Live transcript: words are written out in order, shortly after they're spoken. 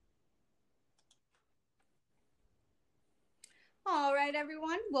right,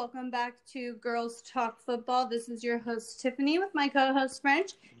 everyone. Welcome back to Girls Talk Football. This is your host, Tiffany, with my co-host,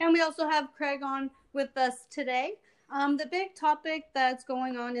 French. And we also have Craig on with us today. The big topic that's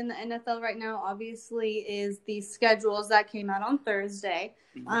going on in the NFL right now, obviously, is the schedules that came out on Thursday.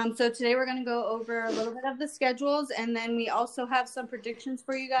 So today we're going to go over a little bit of the schedules, and then we also have some predictions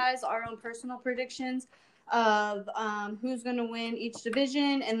for you guys, our own personal predictions of who's going to win each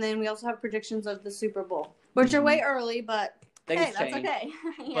division, and then we also have predictions of the Super Bowl, which are way early, but Things that's change. okay.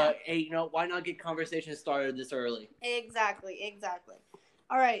 Yeah. But hey, why not get conversations started this early? Exactly.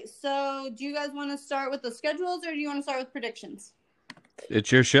 All right, so do you guys want to start with the schedules, or do you want to start with predictions?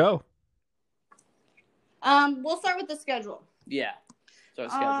 It's your show. We'll start with the schedule. Yeah. Start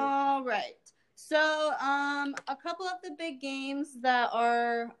schedule. All right. So, a couple of the big games that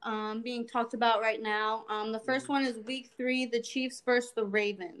are being talked about right now. The first one is Week 3, the Chiefs versus the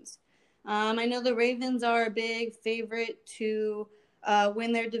Ravens. I know the Ravens are a big favorite to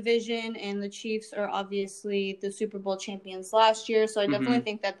win their division, and the Chiefs are obviously the Super Bowl champions last year, so I definitely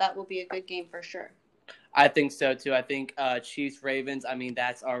think that will be a good game for sure. I think so, too. I think Chiefs-Ravens,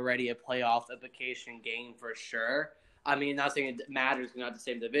 that's already a playoff application game for sure. Not saying it matters, we're not the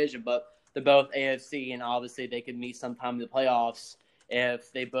same division, but they're both AFC, and obviously they could meet sometime in the playoffs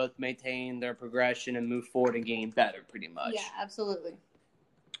if they both maintain their progression and move forward and gain better, pretty much. Yeah, absolutely.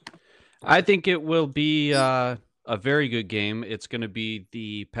 I think it will be a very good game. It's going to be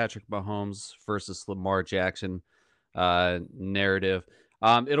the Patrick Mahomes versus Lamar Jackson narrative.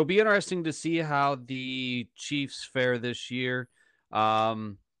 It'll be interesting to see how the Chiefs fare this year.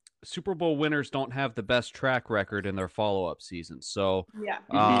 Super Bowl winners don't have the best track record in their follow-up seasons. So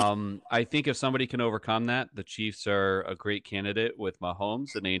I think if somebody can overcome that, the Chiefs are a great candidate with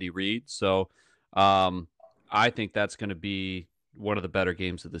Mahomes and Andy Reid. So I think that's going to be one of the better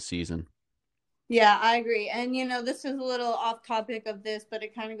games of the season. Yeah, I agree. And, this is a little off topic of this, but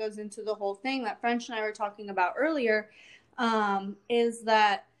it kind of goes into the whole thing that French and I were talking about earlier, is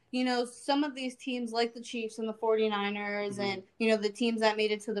that, some of these teams like the Chiefs and the 49ers and, the teams that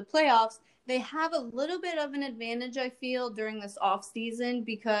made it to the playoffs, they have a little bit of an advantage, I feel, during this off season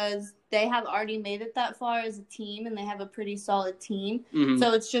because they have already made it that far as a team and they have a pretty solid team.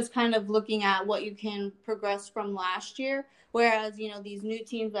 So it's just kind of looking at what you can progress from last year. Whereas, these new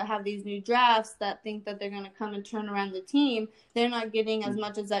teams that have these new drafts that think that they're going to come and turn around the team, they're not getting as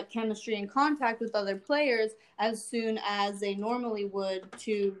much as that chemistry and contact with other players as soon as they normally would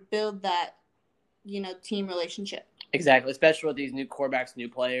to build that, team relationship. Exactly, especially with these new quarterbacks, new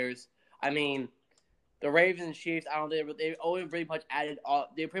players. The Ravens and Chiefs, they only pretty much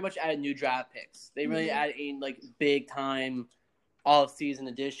added new draft picks. They really added in big time off-season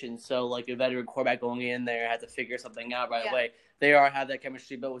addition, so a veteran quarterback going in there had to figure something out right away. They have that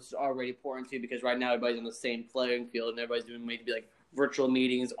chemistry built, which is already important too, because right now everybody's on the same playing field and everybody's doing maybe virtual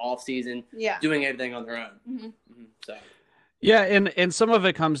meetings off-season, doing everything on their own. So. Yeah, and some of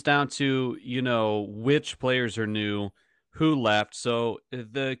it comes down to which players are new, who left. So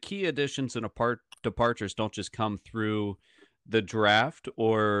the key additions and departures don't just come through the draft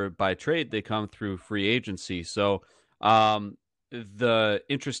or by trade; they come through free agency. So. The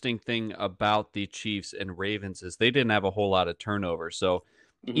interesting thing about the Chiefs and Ravens is they didn't have a whole lot of turnover. So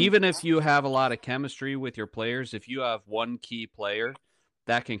even if you have a lot of chemistry with your players, if you have one key player,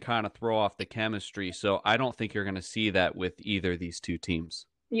 that can kind of throw off the chemistry. So I don't think you're going to see that with either of these two teams.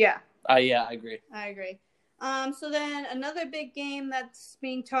 Yeah. Yeah, I agree. So then another big game that's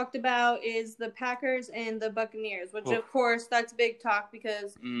being talked about is the Packers and the Buccaneers, which of course that's big talk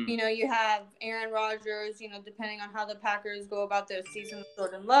because, you have Aaron Rodgers, depending on how the Packers go about their season with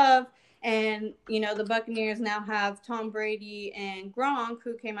Jordan Love. And, the Buccaneers now have Tom Brady and Gronk,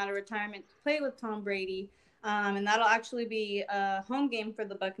 who came out of retirement to play with Tom Brady. And that'll actually be a home game for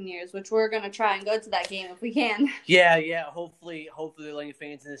the Buccaneers, which we're going to try and go to that game if we can. Yeah. Hopefully they're letting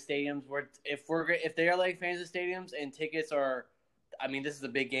fans in the stadiums. If they are letting fans in the stadiums and tickets are, this is a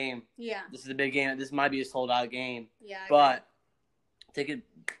big game. Yeah. This is a big game. This might be a sold out game. Yeah. But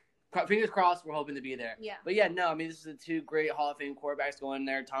fingers crossed, we're hoping to be there. Yeah. But this is the two great Hall of Fame quarterbacks going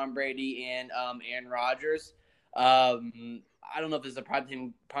there, Tom Brady and Aaron Rodgers. I don't know if this is a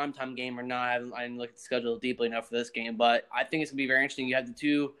primetime game or not. I didn't look at the schedule deeply enough for this game, but I think it's going to be very interesting. You have the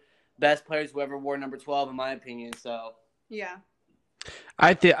two best players who ever wore number 12, in my opinion. So yeah.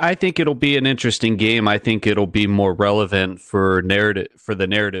 I think it'll be an interesting game. I think it'll be more relevant for the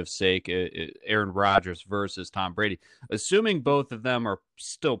narrative's sake. Aaron Rodgers versus Tom Brady, assuming both of them are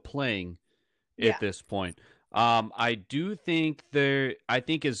still playing at this point. I do think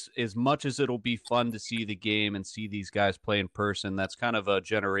as much as it'll be fun to see the game and see these guys play in person, that's kind of a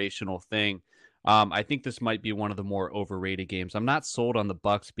generational thing. I think this might be one of the more overrated games. I'm not sold on the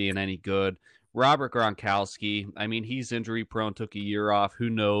Bucks being any good. Robert Gronkowski, I mean, he's injury prone, took a year off. Who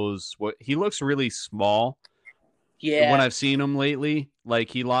knows what he looks really small when Yeah, I've seen him lately. Like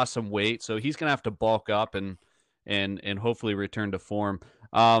he lost some weight, so he's gonna have to bulk up and hopefully return to form.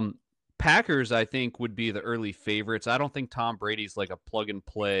 Packers, I think, would be the early favorites. I don't think Tom Brady's like a plug and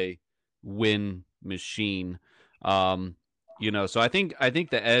play win machine. So I think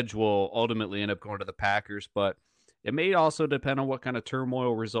the edge will ultimately end up going to the Packers, but it may also depend on what kind of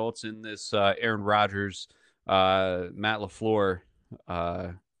turmoil results in this Aaron Rodgers, Matt LaFleur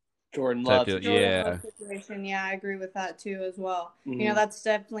Jordan type Love. deal. Jordan Yeah. Love situation. Yeah, I agree with that too as well. Mhm. That's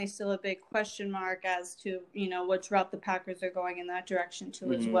definitely still a big question mark as to, which route the Packers are going in that direction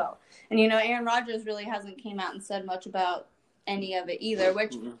too as well. And, Aaron Rodgers really hasn't came out and said much about any of it either,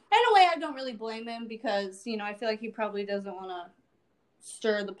 which in a way I don't really blame him because, I feel like he probably doesn't want to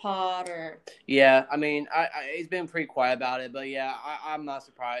stir the pot or. Yeah, I mean, he's been pretty quiet about it, but yeah, I'm not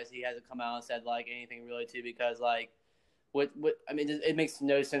surprised he hasn't come out and said like anything really too, because like, what I mean, it makes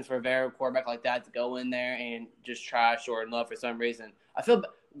no sense for a veteran quarterback like that to go in there and just trash Jordan Love for some reason. I feel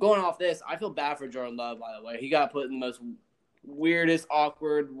bad for Jordan Love, by the way. He got put in the most weirdest,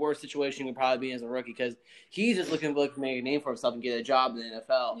 awkward, worst situation he could probably be as a rookie, because he's just looking to make a name for himself and get a job in the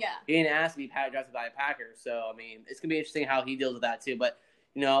NFL. Yeah. He didn't ask to be drafted by a Packers, so I mean, it's gonna be interesting how he deals with that too. But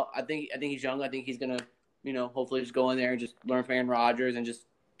I think he's young. I think he's gonna hopefully just go in there and just learn from Aaron Rodgers and just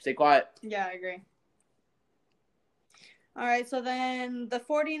stay quiet. Yeah, I agree. All right, so then the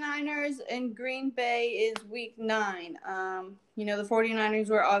 49ers in Green Bay is week 9. The 49ers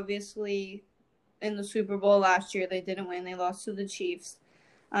were obviously in the Super Bowl last year. They didn't win. They lost to the Chiefs.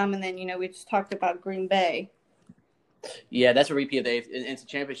 And then, we just talked about Green Bay. Yeah, that's a repeat of the AFC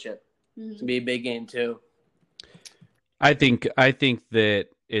Championship. Mm-hmm. It's going to be a big game, too. I think that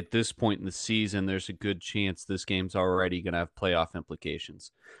at this point in the season, there's a good chance this game's already going to have playoff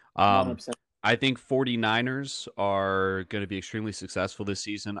implications. 100%. I think 49ers are going to be extremely successful this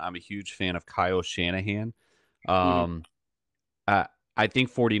season. I'm a huge fan of Kyle Shanahan. I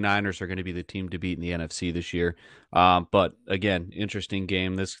think 49ers are going to be the team to beat in the NFC this year. But again, interesting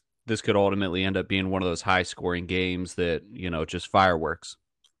game. This could ultimately end up being one of those high-scoring games that, just fireworks.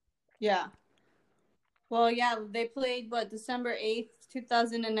 Yeah. Well, yeah, they played, December 8th,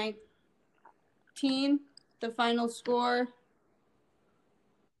 2019, the final score.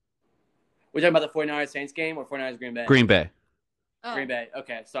 We're talking about the 49ers Saints game or 49ers Green Bay? Green Bay. Oh. Green Bay.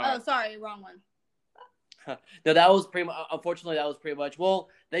 Okay, sorry. Oh, sorry, wrong one. No, that was pretty much. Unfortunately, that was pretty much. Well,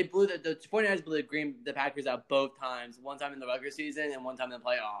 they blew the 49ers blew the Packers out both times. One time in the regular season and one time in the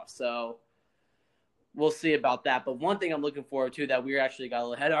playoffs. So we'll see about that. But one thing I'm looking forward to that we actually got a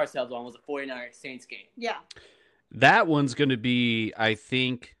little ahead of ourselves on was the 49ers Saints game. Yeah. That one's going to be, I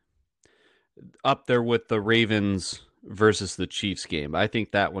think, up there with the Ravens versus the Chiefs game. I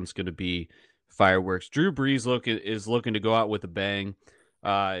think that one's going to be fireworks. Drew Brees is looking to go out with a bang.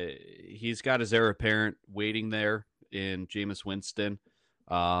 He's got his heir apparent waiting there in Jameis Winston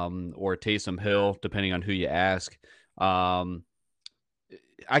or Taysom Hill, depending on who you ask. I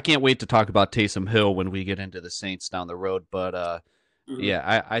can't wait to talk about Taysom Hill when we get into the Saints down the road. But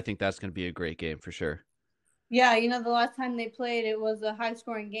yeah, I think that's going to be a great game for sure. Yeah, the last time they played, it was a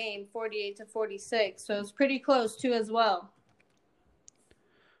high-scoring game, 48-46. So it's pretty close, too, as well.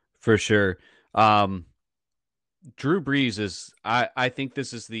 For sure. Drew Brees is – I think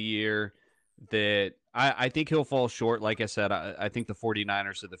this is the year that I think he'll fall short. Like I said, I think the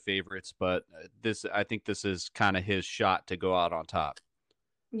 49ers are the favorites, but I think this is kind of his shot to go out on top.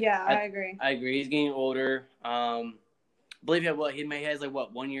 Yeah, I agree. I agree. He's getting older. I believe he has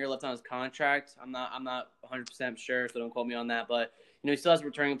 1 year left on his contract. I'm not 100% sure, so don't quote me on that. But he still has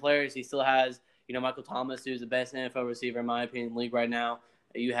returning players. He still has Michael Thomas, who's the best NFL receiver in my opinion in the league right now.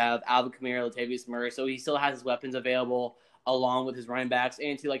 You have Alvin Kamara, Latavius Murray, so he still has his weapons available along with his running backs,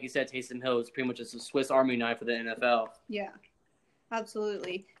 and too, like you said, Taysom Hill is pretty much just a Swiss Army knife for the NFL. Yeah,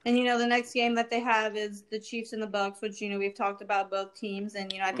 absolutely. And the next game that they have is the Chiefs and the Bucks, which we've talked about both teams,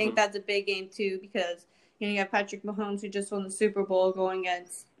 and I think that's a big game too because. You have Patrick Mahomes, who just won the Super Bowl, going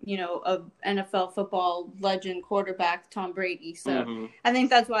against, a NFL football legend quarterback, Tom Brady. So I think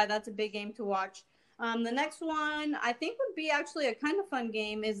that's why that's a big game to watch. The next one I think would be actually a kind of fun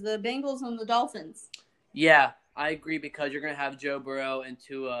game is the Bengals and the Dolphins. Yeah, I agree because you're going to have Joe Burrow and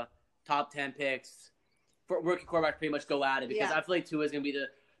Tua, top 10 picks. For rookie quarterback pretty much go at it because I feel like Tua is going to be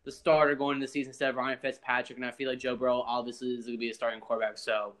the starter going into the season instead of Ryan Fitzpatrick, and I feel like Joe Burrow obviously is going to be a starting quarterback.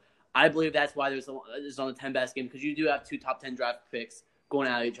 So I believe that's why there's on the 10 best game because you do have 2 top 10 draft picks going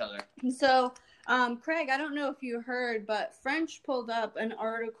at each other. So Craig, I don't know if you heard, but French pulled up an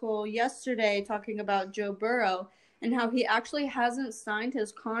article yesterday talking about Joe Burrow and how he actually hasn't signed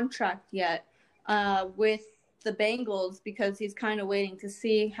his contract yet with the Bengals because he's kind of waiting to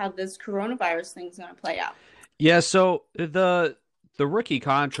see how this coronavirus thing's going to play out. Yeah, so the rookie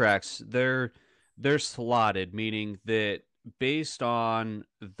contracts, they're slotted, meaning that based on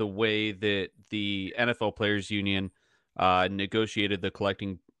the way that the NFL Players Union negotiated the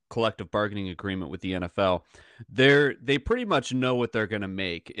collective bargaining agreement with the NFL, they pretty much know what they're going to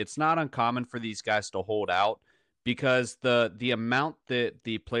make. It's not uncommon for these guys to hold out because the amount that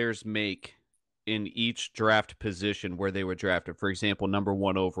the players make in each draft position where they were drafted, for example, number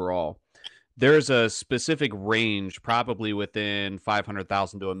 1 overall, there's a specific range, probably within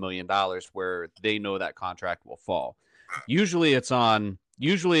 $500,000 to $1 million, where they know that contract will fall. Usually, if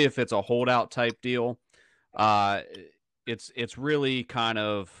it's a holdout type deal, it's really kind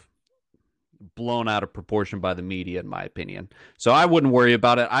of blown out of proportion by the media, in my opinion. So I wouldn't worry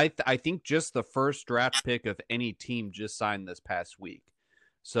about it. I think just the first draft pick of any team just signed this past week.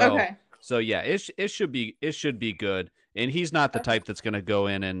 So Okay. So yeah, it should be good. And he's not the type that's going to go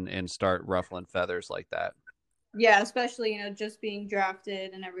in and start ruffling feathers like that. Yeah, especially, just being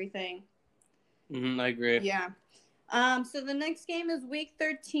drafted and everything. I agree. Yeah. So the next game is week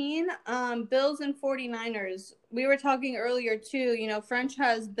 13, Bills and 49ers. We were talking earlier too, French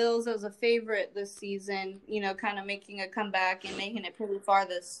has Bills as a favorite this season, kind of making a comeback and making it pretty far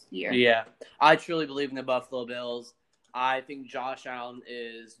this year. Yeah, I truly believe in the Buffalo Bills. I think Josh Allen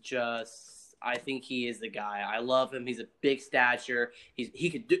is I think he is the guy. I love him. He's a big stature.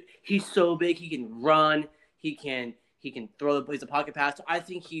 He's so big. He can run. He can throw. He's a pocket passer. I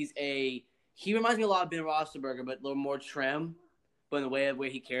think he reminds me a lot of Ben Roethlisberger, but a little more trim, but in the way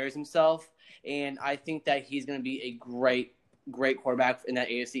he carries himself. And I think that he's going to be a great quarterback in that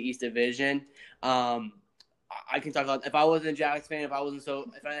AFC East division. I can talk about if I wasn't a Jags fan, if I didn't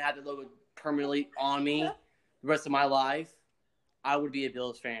have the logo permanently on me the rest of my life, I would be a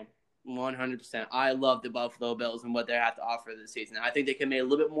Bills fan. 100%. I love the Buffalo Bills and what they have to offer this season. I think they can make a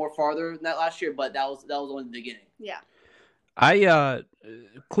little bit more farther than that last year, but that was only the beginning. Yeah.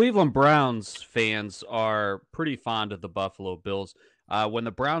 Cleveland Browns fans are pretty fond of the Buffalo Bills. When the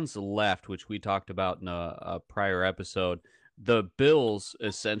Browns left, which we talked about in a prior episode, the Bills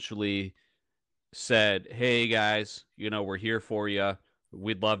essentially said, "Hey guys, we're here for you.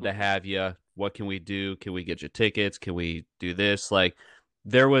 We'd love to have you. What can we do? Can we get you tickets? Can we do this?" Like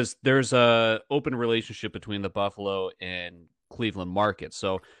there's a open relationship between the Buffalo and Cleveland market.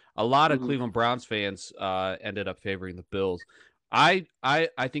 So a lot of Cleveland Browns fans ended up favoring the Bills. I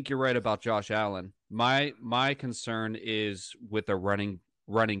think you're right about Josh Allen. My concern is with the running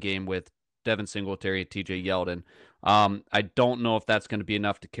game with Devin Singletary and TJ Yeldon. I don't know if that's going to be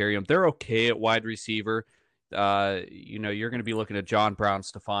enough to carry them. They're okay at wide receiver. You're going to be looking at John Brown,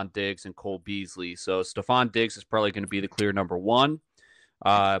 Stephon Diggs, and Cole Beasley. So Stephon Diggs is probably going to be the clear number 1.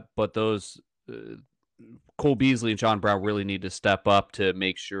 But those Cole Beasley and John Brown really need to step up to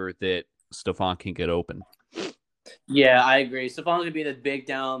make sure that Stephon can get open. Yeah, I agree. Stephon's gonna be the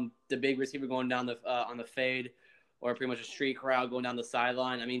big receiver going down on the fade, or pretty much a street route going down the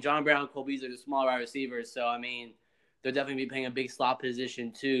sideline. I mean, John Brown, Cole Beasley are the small wide receivers, so I mean, they're definitely be playing a big slot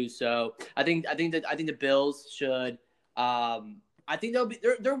position too. So I think the Bills should. I think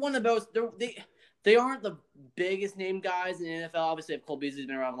they're one of those. They aren't the biggest name guys in the NFL. Obviously, if Cole Beasley's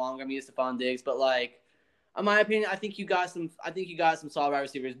been around longer, I mean, it's Stephon Diggs, but in my opinion, I think you got some solid wide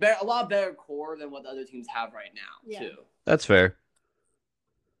receivers. A lot better core than what the other teams have right now, too. That's fair.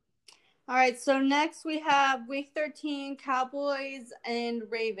 All right, so next we have Week 13, Cowboys and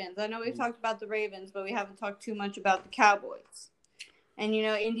Ravens. I know we've talked about the Ravens, but we haven't talked too much about the Cowboys. And,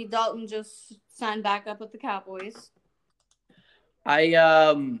 Andy Dalton just signed back up with the Cowboys.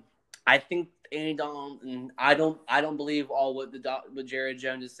 I think Andy Dalton. I don't believe all what Jared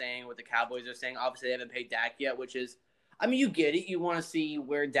Jones is saying, what the Cowboys are saying. Obviously, they haven't paid Dak yet, which is, I mean, you get it. You want to see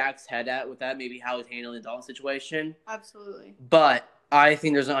where Dak's head at with that, maybe how he's handling the Dalton situation. Absolutely. But I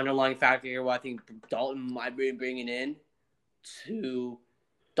think there's an underlying factor here where I think Dalton might be bringing in to.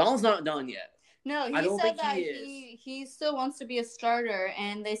 Dalton's not done yet. No, he said that he still wants to be a starter,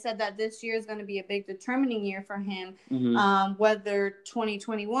 and they said that this year is going to be a big determining year for him. Whether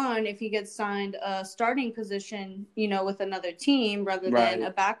 2021, if he gets signed a starting position, with another team rather than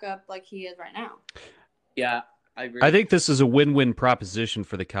a backup like he is right now. Yeah, I agree. I think this is a win-win proposition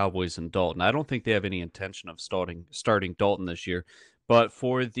for the Cowboys and Dalton. I don't think they have any intention of starting Dalton this year, but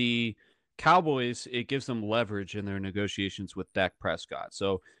for the Cowboys, it gives them leverage in their negotiations with Dak Prescott.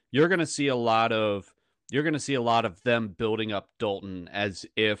 So you're going to see a lot of you're going to see a lot of them building up Dalton as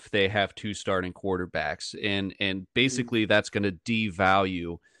if they have two starting quarterbacks, and basically that's going to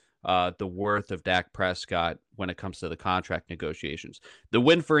devalue the worth of Dak Prescott when it comes to the contract negotiations. The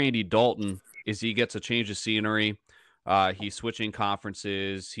win for Andy Dalton is he gets a change of scenery. He's switching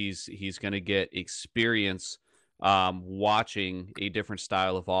conferences. He's going to get experience watching a different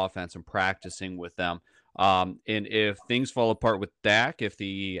style of offense and practicing with them. And if things fall apart with Dak, if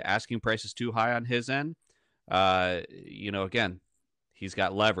the asking price is too high on his end, again, he's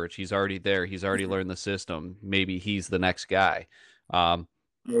got leverage. He's already there. He's already learned the system. Maybe he's the next guy.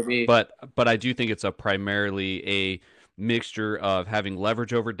 Maybe. But I do think it's a primarily a mixture of having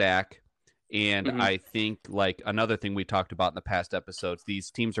leverage over Dak. And I think, like another thing we talked about in the past episodes,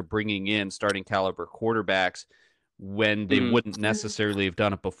 these teams are bringing in starting caliber quarterbacks when they wouldn't necessarily have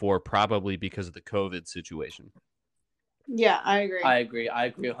done it before, probably because of the COVID situation. Yeah, I agree. I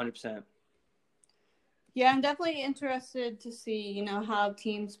agree 100%. Yeah, I'm definitely interested to see, how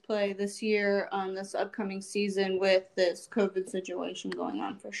teams play this year on this upcoming season with this COVID situation going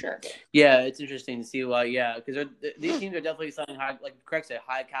on for sure. Yeah, it's interesting to see because these teams are definitely signing high, like Craig said,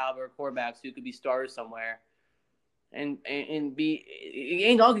 high caliber quarterbacks who could be stars somewhere, and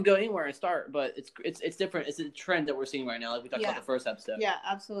all can go anywhere and start, but it's different. It's a trend that we're seeing right now, like we talked about the first episode. Yeah,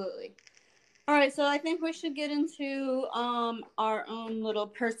 absolutely. All right, so I think we should get into our own little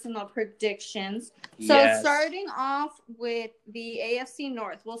personal predictions. So starting off with the AFC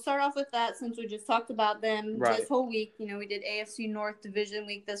North. We'll start off with that since we just talked about them this whole week. We did AFC North Division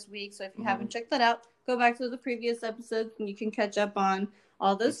Week this week, so if you haven't checked that out, go back to the previous episodes and you can catch up on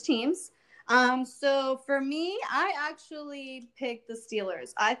all those teams. So for me, I actually picked the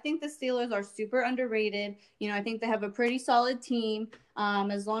Steelers. I think the Steelers are super underrated. I think they have a pretty solid team.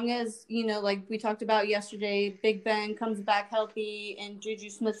 As long as, like we talked about yesterday, Big Ben comes back healthy and Juju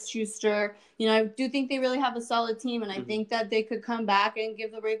Smith-Schuster, I do think they really have a solid team, and I think that they could come back and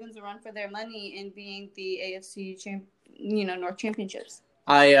give the Ravens a run for their money in being the AFC North Championships.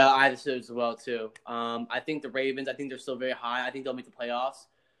 I have the Steelers as well too. I think the Ravens, I think they're still very high. I think they'll make the playoffs,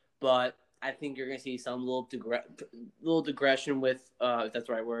 but I think you're going to see some little digression with, if that's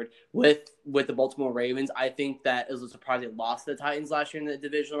the right word, with the Baltimore Ravens. I think that it was a surprise they lost to the Titans last year in the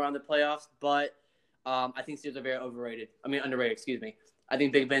divisional round of the playoffs, but I think Steelers are very underrated, excuse me. I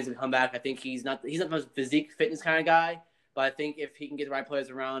think Big Ben's going to come back. I think he's not the most physique fitness kind of guy, but I think if he can get the right players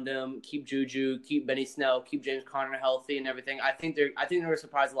around him, keep Juju, keep Benny Snell, keep James Conner healthy and everything, I think they're going to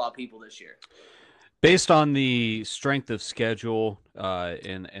surprise a lot of people this year. Based on the strength of schedule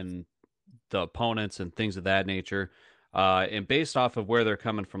and the opponents and things of that nature, and based off of where they're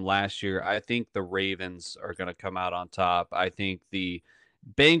coming from last year, I think the Ravens are going to come out on top. I think the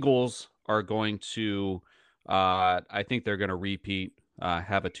Bengals are going to I think they're going to repeat,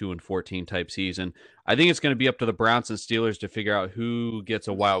 have a 2-14 type season. I think it's going to be up to the Browns and Steelers to figure out who gets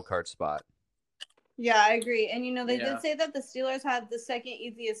a wild card spot. Yeah, I agree. And they did say that the Steelers had the second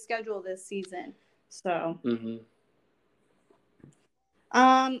easiest schedule this season. So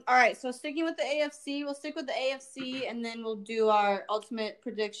all right, so sticking with the AFC, we'll stick with the AFC, and then we'll do our ultimate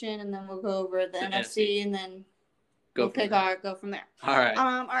prediction, and then we'll go over the NFC, and then go from there. All right.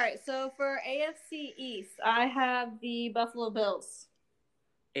 All right, so for AFC East, I have the Buffalo Bills.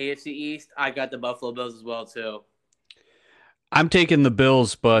 AFC East, I got the Buffalo Bills as well, too. I'm taking the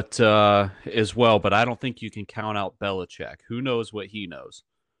Bills, as well, but I don't think you can count out Belichick. Who knows what he knows?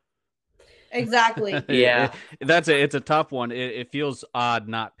 Exactly. Yeah. It's a tough one. It feels odd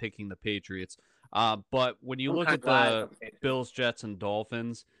not picking the Patriots. But when you look at the Bills, Jets, and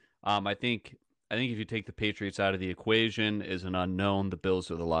Dolphins, I think if you take the Patriots out of the equation as an unknown, the Bills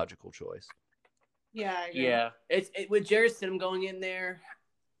are the logical choice. Yeah, I agree. Yeah. With Jarrett Stidham going in there,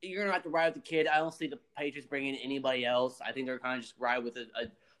 you're going to have to ride with the kid. I don't see the Patriots bringing in anybody else. I think they're kind of just ride with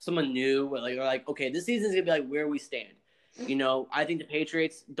someone new. They're like, okay, this season's going to be like where we stand. I think the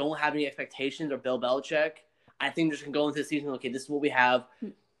Patriots don't have any expectations or Bill Belichick. I think they're just going to go into the season, okay, this is what we have.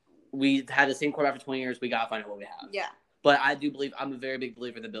 We've had the same quarterback for 20 years. We got to find out what we have. Yeah. But I do believe – I'm a very big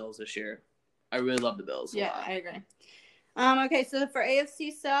believer in the Bills this year. I really love the Bills. Yeah, I agree. Okay, so for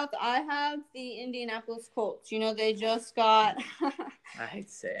AFC South, I have the Indianapolis Colts. They just got – I hate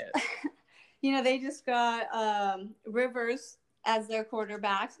to say it. They just got Rivers as their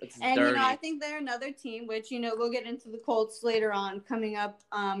quarterbacks. And, I think they're another team, which, we'll get into the Colts later on coming up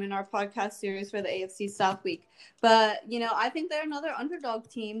in our podcast series for the AFC South week. But, I think they're another underdog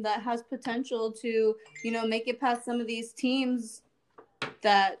team that has potential to, make it past some of these teams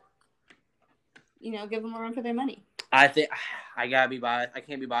that, give them a run for their money. I think I gotta be biased. I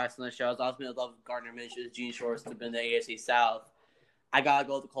can't be biased on the show. I was also going to love Gardner Minshew's Gene Shorts to be in the AFC South. I gotta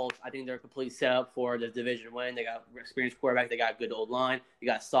go with the Colts. I think they're complete setup for the division win. They got experienced quarterback. They got a good old line. You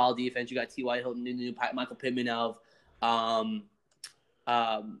got solid defense. You got T.Y. Hilton, new Michael Pittman of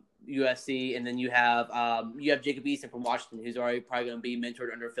USC, and then you have Jacob Eason from Washington, who's already probably going to be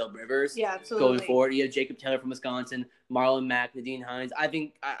mentored under Phil Rivers. Yeah, absolutely. Going forward, you have Jacob Taylor from Wisconsin, Marlon Mack, Nadine Hines. I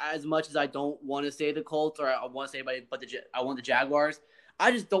think as much as I don't want to say the Colts or I want to say anybody, but I want the Jaguars.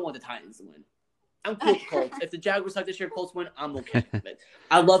 I just don't want the Titans to win. I'm cool with Colts. If the Jaguars like this year, Colts win, I'm okay with it.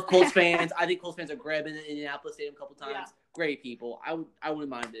 I love Colts fans. I think Colts fans are great. Been in Indianapolis Stadium a couple times. Yeah. Great people. I wouldn't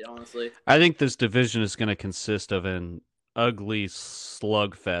mind it, honestly. I think this division is going to consist of an ugly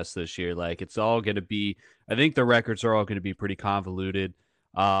slugfest this year. Like, it's all going to be, I think the records are all going to be pretty convoluted.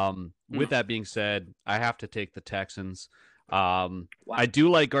 With that being said, I have to take the Texans. Wow. I do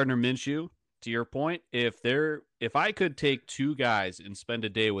like Gardner Minshew. To your point, if I could take two guys and spend a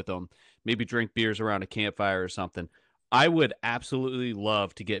day with them, maybe drink beers around a campfire or something, I would absolutely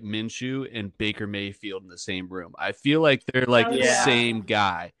love to get Minshew and Baker Mayfield in the same room. I feel like they're like the same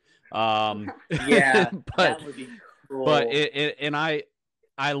guy. Yeah, but that would be cool. But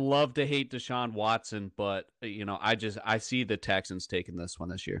I love to hate Deshaun Watson, but I see the Texans taking this one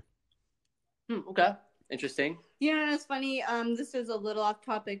this year. Okay. Interesting. Yeah, it's funny. This is a little off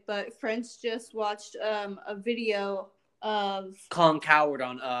topic, but French just watched a video of Colin Cowherd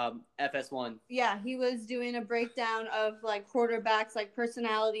on FS1. Yeah, he was doing a breakdown of like quarterbacks, like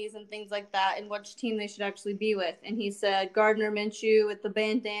personalities and things like that, and which team they should actually be with. And he said Gardner Minshew with the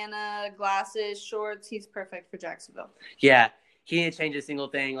bandana, glasses, shorts. He's perfect for Jacksonville. Yeah, he didn't change a single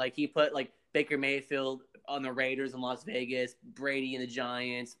thing. Like he put like Baker Mayfield on the Raiders in Las Vegas, Brady and the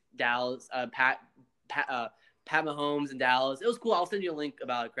Giants, Dallas, Pat Mahomes in Dallas. It was cool. I'll send you a link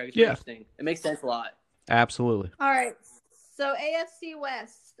about it, Craig. It's interesting. It makes sense a lot. Absolutely. All right. So AFC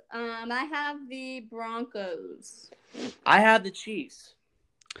West. I have the Broncos. I have the Chiefs.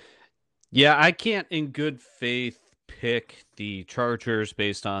 Yeah, I can't in good faith pick the Chargers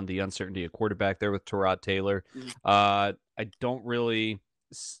based on the uncertainty of quarterback there with Tyrod Taylor. I don't really...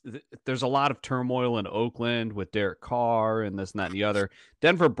 There's a lot of turmoil in Oakland with Derek Carr and this and that and the other.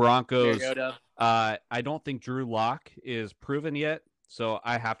 Denver Broncos. I don't think Drew Lock is proven yet, so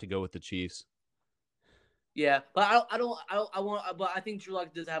I have to go with the Chiefs. Yeah, but I think Drew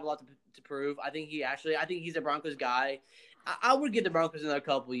Lock does have a lot to prove. I think he's a Broncos guy. I would give the Broncos another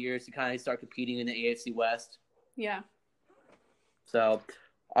couple of years to kind of start competing in the AFC West. Yeah. So,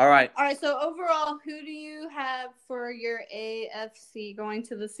 all right. All right, so overall, who do you have for your AFC going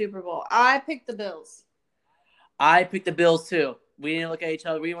to the Super Bowl? I picked the Bills. I picked the Bills, too. We didn't look at each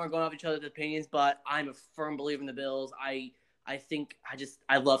other. We weren't going off each other's opinions, but I'm a firm believer in the Bills. I think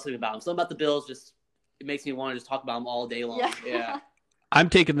I love something about them. Something about the Bills it makes me want to just talk about them all day long. Yeah. I'm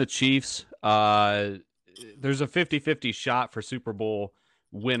taking the Chiefs. There's a 50-50 shot for Super Bowl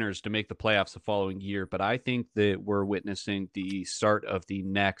winners to make the playoffs the following year, but I think that we're witnessing the start of the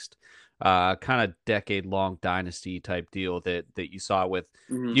next kind of decade-long dynasty type deal that you saw with,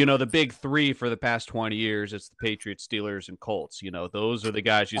 the big three for the past 20 years. It's the Patriots, Steelers, and Colts. Those are the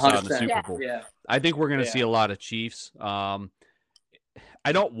guys you saw in the Super Bowl. Yeah. I think we're going to see a lot of Chiefs. I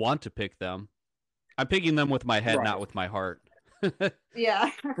don't want to pick them. I'm picking them with my head, not with my heart.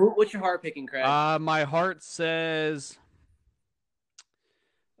 Yeah. What's your heart picking, Craig? My heart says...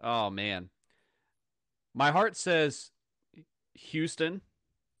 Oh, man. My heart says Houston.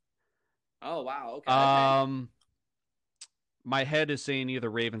 Oh, wow. Okay. My head is saying either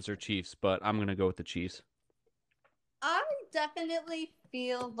Ravens or Chiefs, but I'm going to go with the Chiefs. I definitely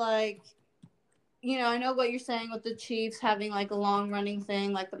feel like, I know what you're saying with the Chiefs having like a long running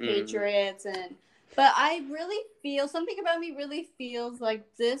thing like the Patriots but I really feel something about me really feels like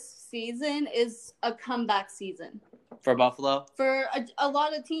this season is a comeback season. For Buffalo? For a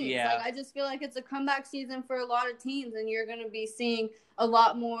lot of teams. Yeah. Like, I just feel like it's a comeback season for a lot of teams, and you're going to be seeing a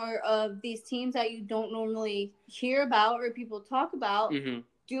lot more of these teams that you don't normally hear about or people talk about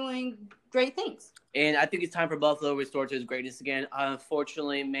doing great things. And I think it's time for Buffalo to restore to its greatness again.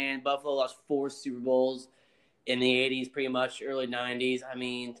 Unfortunately, man, Buffalo lost 4 Super Bowls in the 80s, pretty much, early 90s. I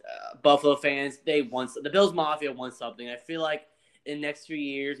mean, Buffalo fans, the Bills Mafia won something. I feel like in the next few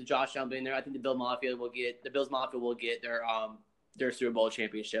years, with Josh Allen being there, I think the Bills Mafia will get their Super Bowl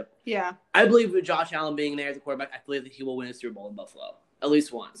championship. Yeah. I believe with Josh Allen being there as a quarterback, I believe that he will win a Super Bowl in Buffalo. At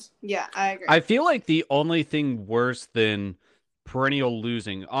least once. Yeah, I agree. I feel like the only thing worse than perennial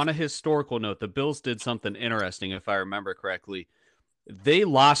losing, on a historical note, the Bills did something interesting, if I remember correctly. They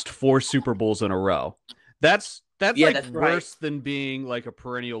lost 4 Super Bowls in a row. That's worse than being like a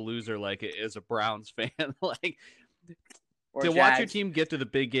perennial loser, like it is a Browns fan. Like or to watch your Jags. team get to the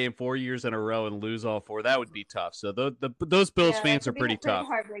big game 4 years in a row and lose all four, that would be tough. So those Bills Yeah, that fans are could be pretty tough.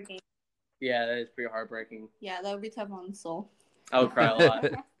 heartbreaking. Yeah, that is pretty heartbreaking. Yeah, that would be tough on the soul. I would cry a lot.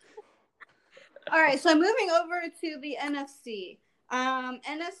 All right, so moving over to the NFC.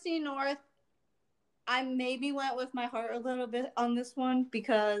 NFC North, I maybe went with my heart a little bit on this one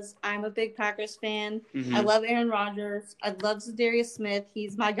because I'm a big Packers fan. Mhm. I love Aaron Rodgers. I love Zadarius Smith.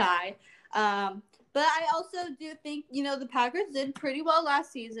 He's my guy. But I also do think, the Packers did pretty well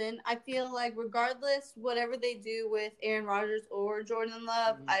last season. I feel like regardless, whatever they do with Aaron Rodgers or Jordan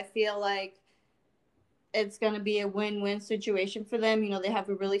Love, I feel like it's going to be a win-win situation for them. They have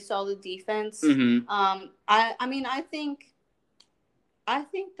a really solid defense. Mhm. I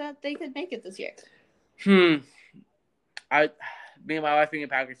think that they could make it this year. Me and my wife being a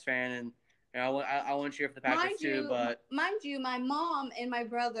Packers fan, and I want to cheer for the Packers too. But mind you, my mom and my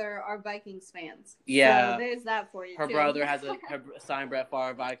brother are Vikings fans. Yeah, so there's that for you. Her too. brother has a signed Brett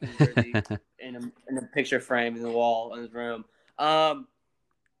Favre Vikings jersey in a picture frame in the wall in his room.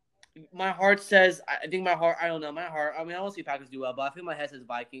 My heart says, I think my heart, I don't know, my heart, I want to see Packers do well, but I think my head says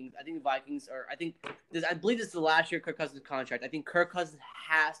Vikings. I think the Vikings are, I believe this is the last year of Kirk Cousins' contract. I think Kirk Cousins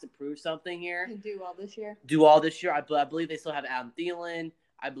has to prove something here. Do well this year. I believe they still have Adam Thielen.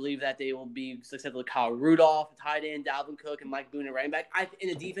 I believe that they will be successful with Kyle Rudolph, tight end, Dalvin Cook, and Mike Boone, a running back. In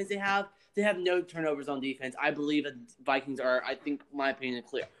the defense they have no turnovers on defense. I believe that Vikings are, I think, my opinion,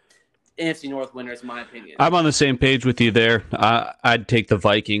 clear. NFC North winners, in my opinion. I'm on the same page with you there. I'd take the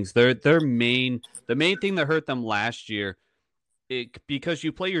Vikings. The main thing that hurt them last year, because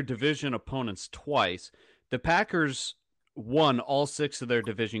you play your division opponents twice. The Packers won all 6 of their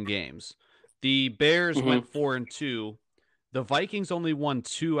division games. The Bears went 4-2. The Vikings only won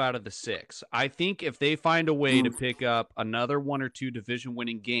 2 out of the 6. I think if they find a way to pick up another 1 or 2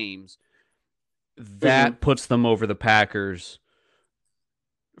 division-winning games, that puts them over the Packers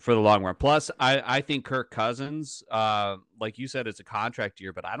for the long run. Plus, I think Kirk Cousins, like you said, it's a contract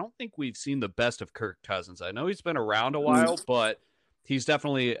year, but I don't think we've seen the best of Kirk Cousins. I know he's been around a while, but he's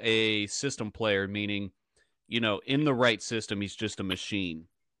definitely a system player, meaning, in the right system, he's just a machine.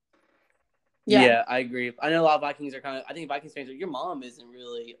 Yeah, I agree. I know a lot of Vikings are I think Vikings fans are, your mom isn't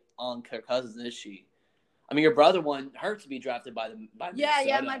really on Kirk Cousins, is she? I mean, your brother wanted her to be drafted by Minnesota.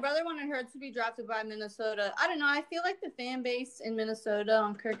 Yeah, my brother wanted her to be drafted by Minnesota. I don't know. I feel like the fan base in Minnesota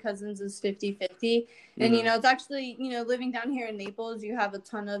on Kirk Cousins is 50-50. And, it's actually, living down here in Naples, you have a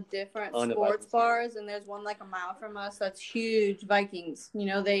ton of different sports bars. And there's one like a mile from us that's huge Vikings.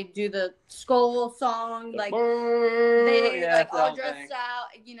 They do the Skull song. Like, they all dressed out.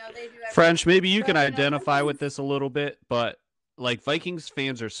 They do everything. French, maybe you can identify with this a little bit, but like Vikings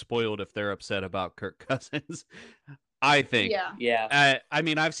fans are spoiled if they're upset about Kirk Cousins. I think. Yeah. I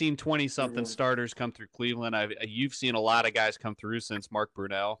mean, I've seen 20-something starters come through Cleveland. You've seen a lot of guys come through since Mark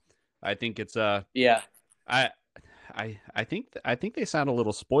Brunell. I think it's yeah. I think they sound a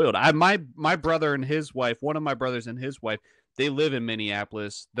little spoiled. My brother and his wife, one of my brothers and his wife, they live in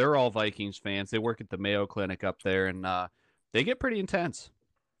Minneapolis. They're all Vikings fans. They work at the Mayo Clinic up there, and they get pretty intense.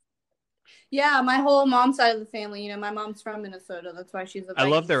 Yeah, my whole mom's side of the family, my mom's from Minnesota. That's why she's a Vikings I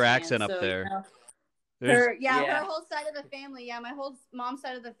love their fan, accent up there. Her whole side of the family, my whole mom's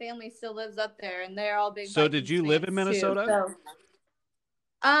side of the family still lives up there, and they're all big So Vikings did you live in Minnesota? Too, so.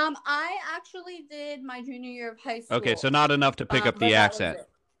 I actually did my junior year of high school. Okay, so not enough to pick up the accent.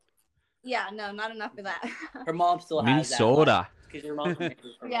 Yeah, no, not enough for that. Her mom still has Minnesota. Because your mom's been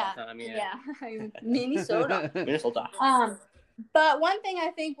for a long time. Yeah. Minnesota. Minnesota. But one thing I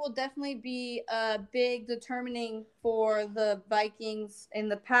think will definitely be a big determining for the Vikings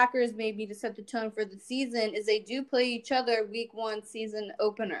and the Packers maybe to set the tone for the season is they do play each other week 1 season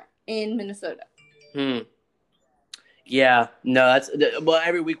opener in Minnesota. Yeah, no,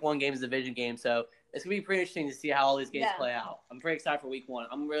 every week 1 game is a division game, so it's going to be pretty interesting to see how all these games play out. I'm pretty excited for week 1.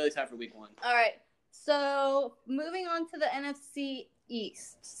 I'm really excited for week 1. All right, so moving on to the NFC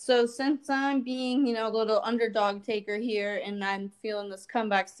East. So since I'm being, a little underdog taker here and I'm feeling this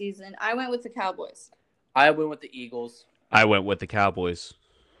comeback season, I went with the Cowboys. I went with the Eagles. I went with the Cowboys.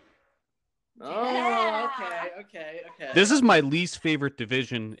 Oh, okay. This is my least favorite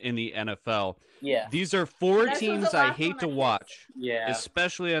division in the NFL. Yeah. These are 4 teams I hate to watch. Yeah.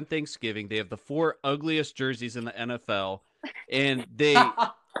 Especially on Thanksgiving. They have the 4 ugliest jerseys in the NFL. And they...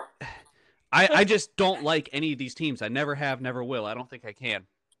 I just don't like any of these teams. I never have, never will. I don't think I can.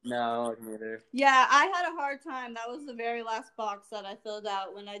 No, neither. Yeah, I had a hard time. That was the very last box that I filled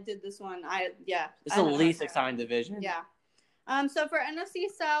out when I did this one. It's the least exciting division. Yeah. So for NFC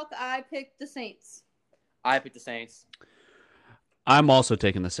South, I picked the Saints. I picked the Saints. I'm also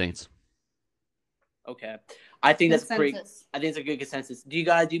taking the Saints. Okay. I think that's pretty. Consensus. I think it's a good consensus. Do you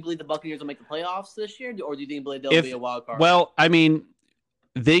believe the Buccaneers will make the playoffs this year, or do you believe they'll be a wild card? Well, I mean,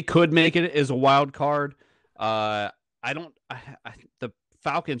 they could make it as a wild card. The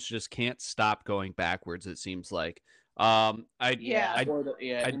Falcons just can't stop going backwards. It seems like. I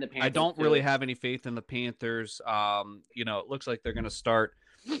don't really have any faith in the Panthers. It looks like they're going to start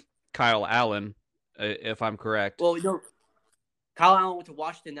Kyle Allen, if I'm correct. Well, Kyle Allen went to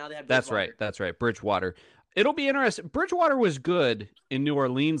Washington. Now they have Bridgewater. That's right. Bridgewater. It'll be interesting. Bridgewater was good in New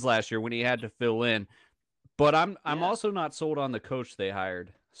Orleans last year when he had to fill in, but I'm also not sold on the coach they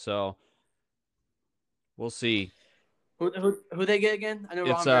hired. So we'll see. Who they get again? I know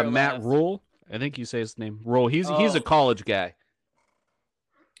it's Matt Rule. I think you say his name. Rule. He's a college guy.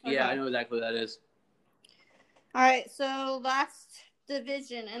 Yeah, I know exactly who that is. All right, so last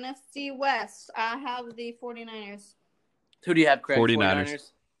division, NFC West. I have the 49ers. Who do you have, Craig?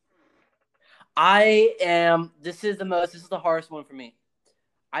 49ers. This is the hardest one for me.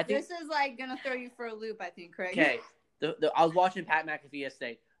 I think this is like gonna throw you for a loop, I think, Craig. Okay. I was watching Pat McAfee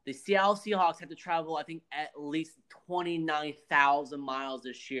yesterday. The Seattle Seahawks have to travel, I think, at least 29,000 miles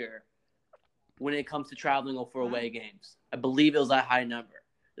this year when it comes to traveling for away games. I believe it was that high number,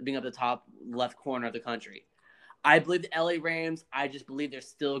 being up the top left corner of the country. I believe the LA Rams, I just believe they're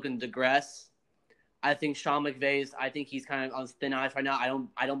still going to digress. I think Sean McVay's, I think he's kind of on thin ice right now.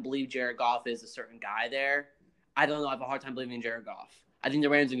 I don't believe Jared Goff is a certain guy there. I don't know. I have a hard time believing in Jared Goff. I think the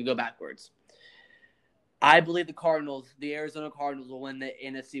Rams are going to go backwards. I believe the Arizona Cardinals will win the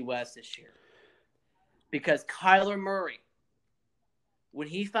NFC West this year. Because Kyler Murray, when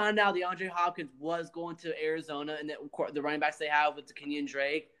he found out DeAndre Hopkins was going to Arizona and the running backs they have with Kenyon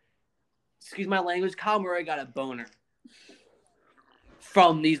Drake, excuse my language, Kyle Murray got a boner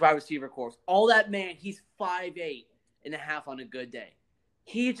from these wide receiver corps. All that man, he's 5'8" and a half on a good day.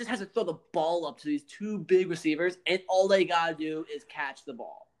 He just has to throw the ball up to these two big receivers, and all they got to do is catch the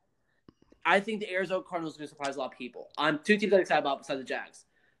ball. I think the Arizona Cardinals are going to surprise a lot of people. I'm two teams I'm excited about besides the Jags.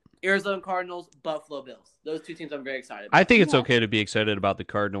 Arizona Cardinals, Buffalo Bills. Those two teams I'm very excited about. I think it's okay to be excited about the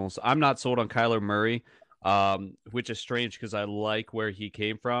Cardinals. I'm not sold on Kyler Murray, which is strange because I like where he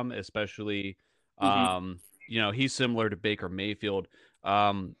came from, especially, he's similar to Baker Mayfield.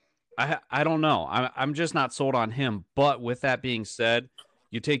 I don't know. I'm just not sold on him. But with that being said,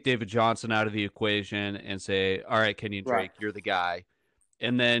 you take David Johnson out of the equation and say, all right, Kenyon Drake, you're the guy.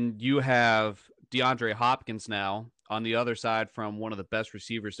 And then you have DeAndre Hopkins now on the other side from one of the best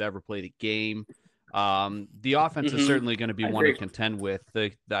receivers to ever play the game. The offense is certainly going to be one to contend with.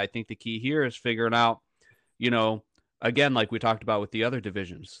 I think the key here is figuring out, again, like we talked about with the other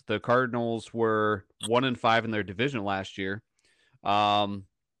divisions, the Cardinals were 1-5 in their division last year.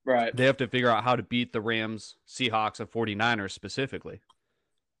 Right. They have to figure out how to beat the Rams, Seahawks, and 49ers specifically.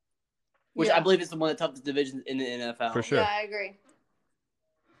 Which I believe is one of the toughest divisions in the NFL. For sure. Yeah, I agree.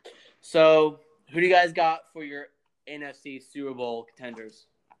 So, who do you guys got for your NFC Super Bowl contenders?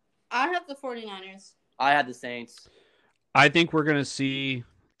 I have the 49ers. I have the Saints. I think we're going to see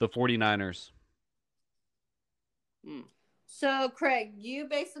the 49ers. So, Craig, you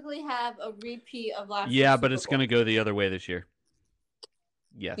basically have a repeat of last year's Yeah, Super but it's Bowl. going to go the other way this year.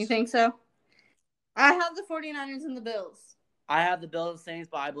 Yes. You think so? I have the 49ers and the Bills. I have the Bills and Saints,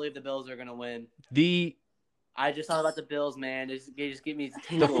 but I believe the Bills are going to win. I just thought about the Bills, man. They just give me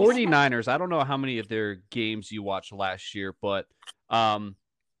the 49ers. I don't know how many of their games you watched last year, but my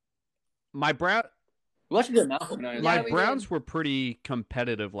Browns were pretty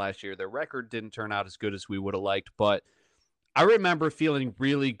competitive last year. Their record didn't turn out as good as we would have liked, but I remember feeling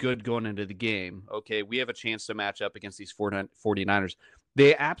really good going into the game. Okay, we have a chance to match up against these 49ers.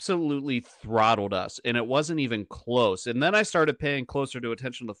 They absolutely throttled us, and it wasn't even close. And then I started paying closer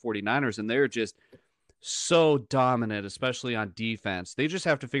attention to the 49ers, and they're just so dominant, especially on defense. They just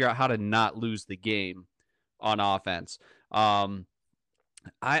have to figure out how to not lose the game on offense. They're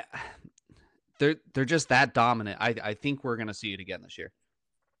just that dominant. I think we're going to see it again this year.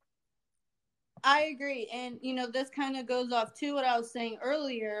 I agree. And, this kind of goes off to what I was saying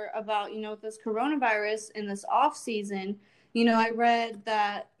earlier about, this coronavirus in this off season. I read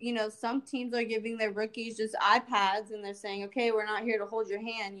that, some teams are giving their rookies just iPads and they're saying, okay, we're not here to hold your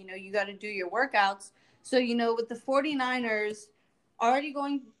hand. You got to do your workouts. So, with the 49ers already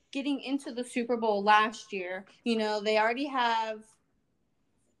getting into the Super Bowl last year, they already have,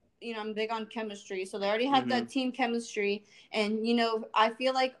 I'm big on chemistry. So they already have that team chemistry. And, I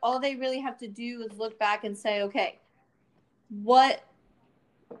feel like all they really have to do is look back and say, okay, what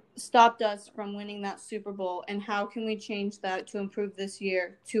stopped us from winning that Super Bowl, and how can we change that to improve this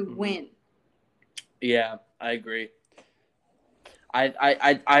year to win? Yeah, I agree. I'm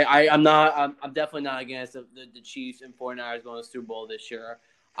definitely not against the Chiefs and 49ers going to the Super Bowl this year.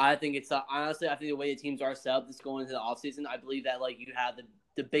 I think it's honestly, I think the way the teams are set up, just going into the offseason, I believe that like you have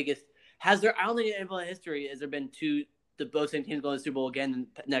the biggest. Has there? I don't think in NFL history has there been both same teams going to the Super Bowl again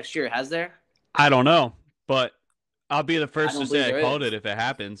next year. Has there? I don't know, but I'll be the first to say I called is. it if it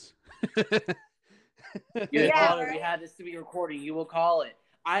happens. You Yeah, call it. right? We had this to be recording. You will call it.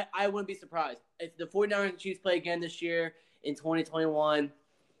 I wouldn't be surprised if the 49ers and Chiefs play again this year in 2021.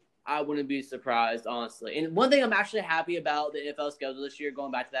 I wouldn't be surprised, honestly. And one thing I'm actually happy about the NFL schedule this year,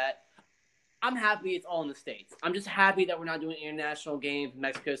 going back to that, I'm happy it's all in the States. I'm just happy that we're not doing international games,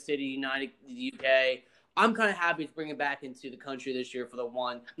 Mexico City, United, the UK. I'm kind of happy to bring it back into the country this year for the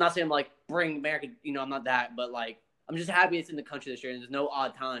one. I'm not saying like bring America, I'm not that, but like I'm just happy it's in the country this year and there's no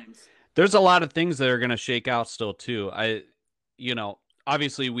odd times. There's a lot of things that are going to shake out still too.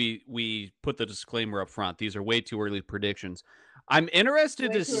 Obviously we put the disclaimer up front. These are way too early predictions. I'm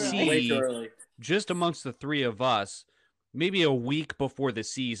interested to see just amongst the three of us, maybe a week before the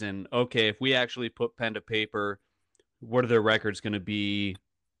season. Okay, if we actually put pen to paper, what are their records going to be?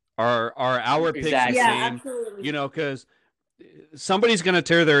 Are our picks the same? Absolutely. Because somebody's going to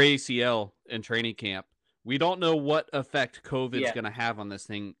tear their ACL in training camp. We don't know what effect COVID's going to have on this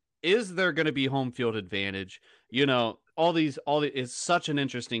thing. Is there going to be home field advantage? It's such an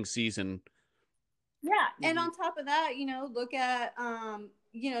interesting season. Yeah, and on top of that, look at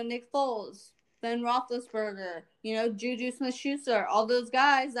Nick Foles, Ben Roethlisberger, Juju Smith-Schuster, all those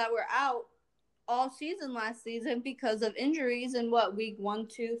guys that were out all season last season because of injuries in week 1,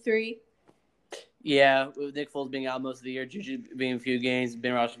 2, 3. Yeah, with Nick Foles being out most of the year, Juju being a few games,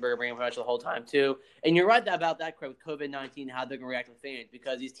 Ben Roethlisberger being pretty much the whole time too. And you're right about that, Craig, with COVID-19, how they're going to react with fans,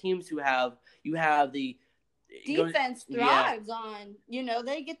 because these teams you have the defense thrives on,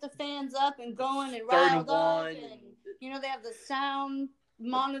 they get the fans up and going and riled up, and they have the sound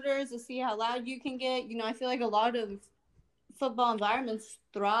monitors to see how loud you can get. I feel like a lot of football environments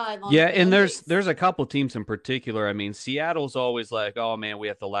thrive on and there's a couple teams in particular. I mean, Seattle's always like, oh man, we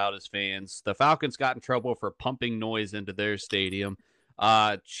have the loudest fans. The Falcons got in trouble for pumping noise into their stadium.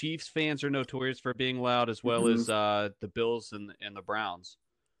 Chiefs fans are notorious for being loud, as well as the Bills and the Browns.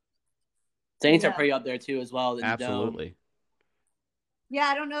 Saints are pretty up there too, as well. Absolutely. Yeah,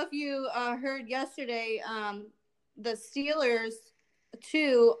 I don't know if you heard yesterday, the Steelers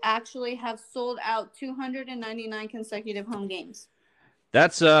too actually have sold out 299 consecutive home games.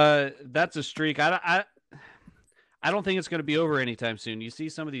 That's a streak. I don't think it's going to be over anytime soon. You see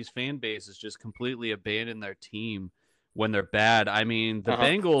some of these fan bases just completely abandon their team when they're bad. I mean, the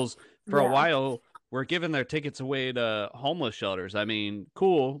Bengals for a while were giving their tickets away to homeless shelters. I mean,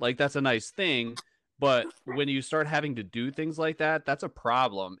 cool, like that's a nice thing, but when you start having to do things like that, that's a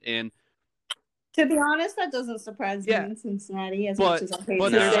problem. And to be honest, that doesn't surprise me in Cincinnati much as I hate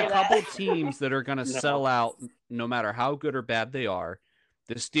but there's a couple teams that are going to sell out no matter how good or bad they are.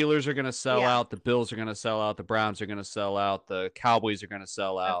 The Steelers are going to sell out. The Bills are going to sell out. The Browns are going to sell out. The Cowboys are going to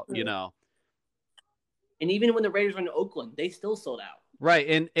sell out, And even when the Raiders went to Oakland, they still sold out.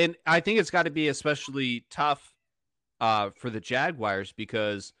 Right. And I think it's got to be especially tough for the Jaguars,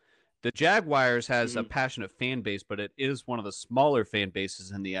 because the Jaguars has a passionate fan base, but it is one of the smaller fan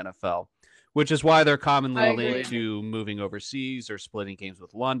bases in the NFL, which is why they're commonly linked to moving overseas or splitting games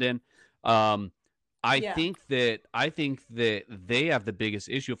with London. I think that they have the biggest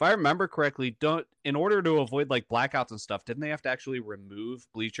issue. If I remember correctly, in order to avoid like blackouts and stuff, didn't they have to actually remove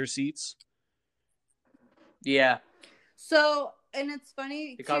bleacher seats? Yeah. So, and it's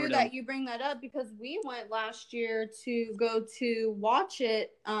funny too that you bring that up, because we went last year to go to watch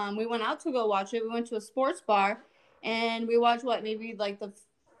it. We went out to go watch it. We went to a sports bar and we watched maybe like the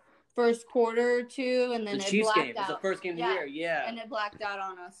first quarter or two, and then the it Chiefs blacked game. out. It's the first game of the year. Yeah. And it blacked out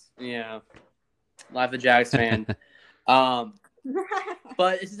on us. Yeah. Life of Jags fan.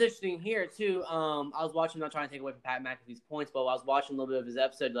 But this is interesting here too. I was watching, not trying to take away from Pat McAfee's points, but I was watching a little bit of his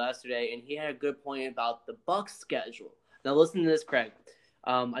episode yesterday, and he had a good point about the Bucs schedule. Now listen to this, Craig.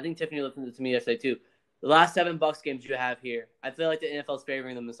 I think Tiffany listened to me yesterday too. The last 7 Bucs games you have here, I feel like the NFL is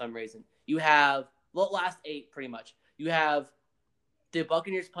favoring them for some reason. You have last 8 pretty much. You have the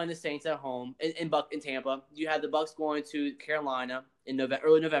Buccaneers playing the Saints at home in Tampa. You have the Bucs going to Carolina in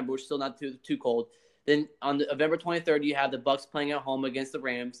early November, which is still not too cold. Then on November 23rd, you have the Bucs playing at home against the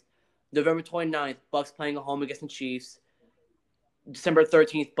Rams. November 29th, Bucs playing at home against the Chiefs. December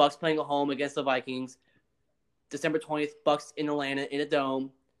 13th, Bucs playing at home against the Vikings. December 20th, Bucs in Atlanta in a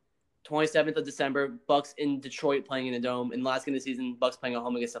dome. 27th of December, Bucs in Detroit playing in a dome. And last game of the season, Bucs playing at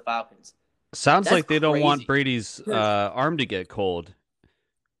home against the Falcons. Sounds like they don't want Brady's arm to get cold.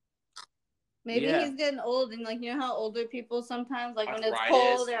 Maybe Yeah. he's getting old, and like, you know how older people sometimes, like when it's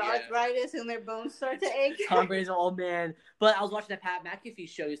Arthritis, cold, their yeah. arthritis and their bones start to ache. Tom Brady's an old man. But I was watching that Pat McAfee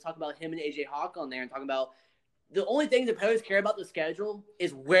show. He was talking about him and AJ Hawk on there and talking about the only thing the players care about the schedule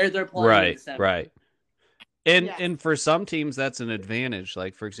is where they're playing in December. Right. And for some teams, that's an advantage.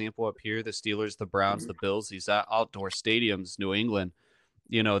 Like, for example, up here, the Steelers, the Browns, the Bills, these outdoor stadiums, New England,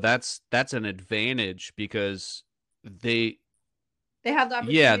 you know, that's an advantage because they have the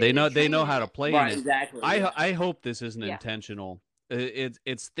opportunity. Yeah, they know how to play in it. Exactly. I hope this isn't intentional.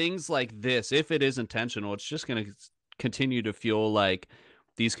 It's things like this. If it is intentional, it's just going to continue to fuel like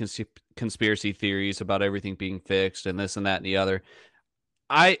these conspiracy theories about everything being fixed and this and that and the other.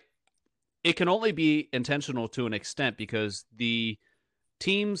 It can only be intentional to an extent because the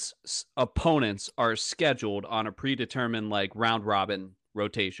team's opponents are scheduled on a predetermined like round robin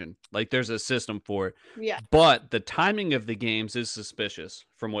rotation. Like there's a system for it. Yeah. But the timing of the games is suspicious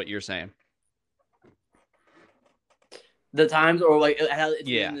from what you're saying. The times or like how it's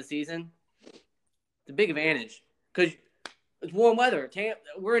in the season. It's a big advantage because it's warm weather.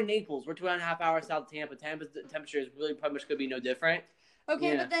 We're in Naples. We're 2.5 hours south of Tampa. Tampa's temperature is really pretty much going to be no different.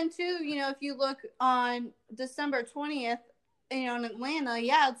 Okay, but then too, you know, if you look on December 20th, you know, in Atlanta,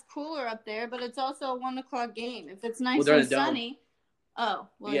 it's cooler up there, but it's also a 1:00 game. If it's nice and sunny, that's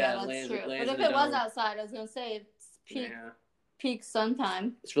true. But if it was outside, I was gonna say it's peak sun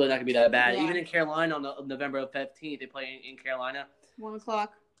time. It's really not gonna be that bad. Even in Carolina on November 15th, they play in Carolina. 1:00.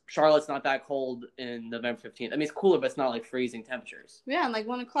 Charlotte's not that cold in November 15th. I mean, it's cooler, but it's not like freezing temperatures. Yeah, and like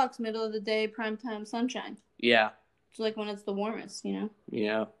 1:00's middle of the day, primetime sunshine. Yeah. It's like when it's the warmest, you know.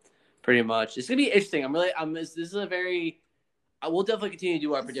 Yeah, pretty much. It's gonna be interesting. This is a very. We'll definitely continue to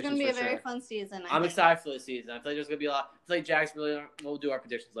do our predictions. It's gonna be a very fun season. I'm excited for the season. I feel like there's gonna be a lot. I feel like Jack's really. We'll do our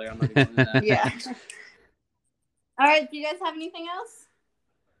predictions later. I'm not even going to that. Yeah. All right. Do you guys have anything else?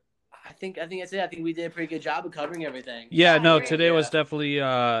 I think that's it. I think we did a pretty good job of covering everything. Yeah. No. Today was definitely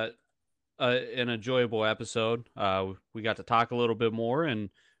an enjoyable episode. We got to talk a little bit more, and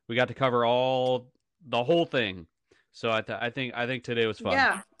we got to cover the whole thing. So I think today was fun.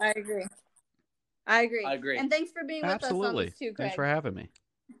 Yeah, I agree. And thanks for being with us on this too, Craig. Thanks for having me.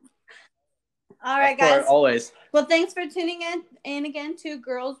 All right, guys. Always. Well, thanks for tuning in again to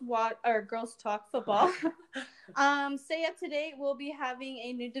Girls Talk Football. Stay up to date. We'll be having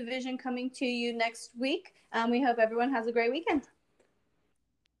a new division coming to you next week. We hope everyone has a great weekend.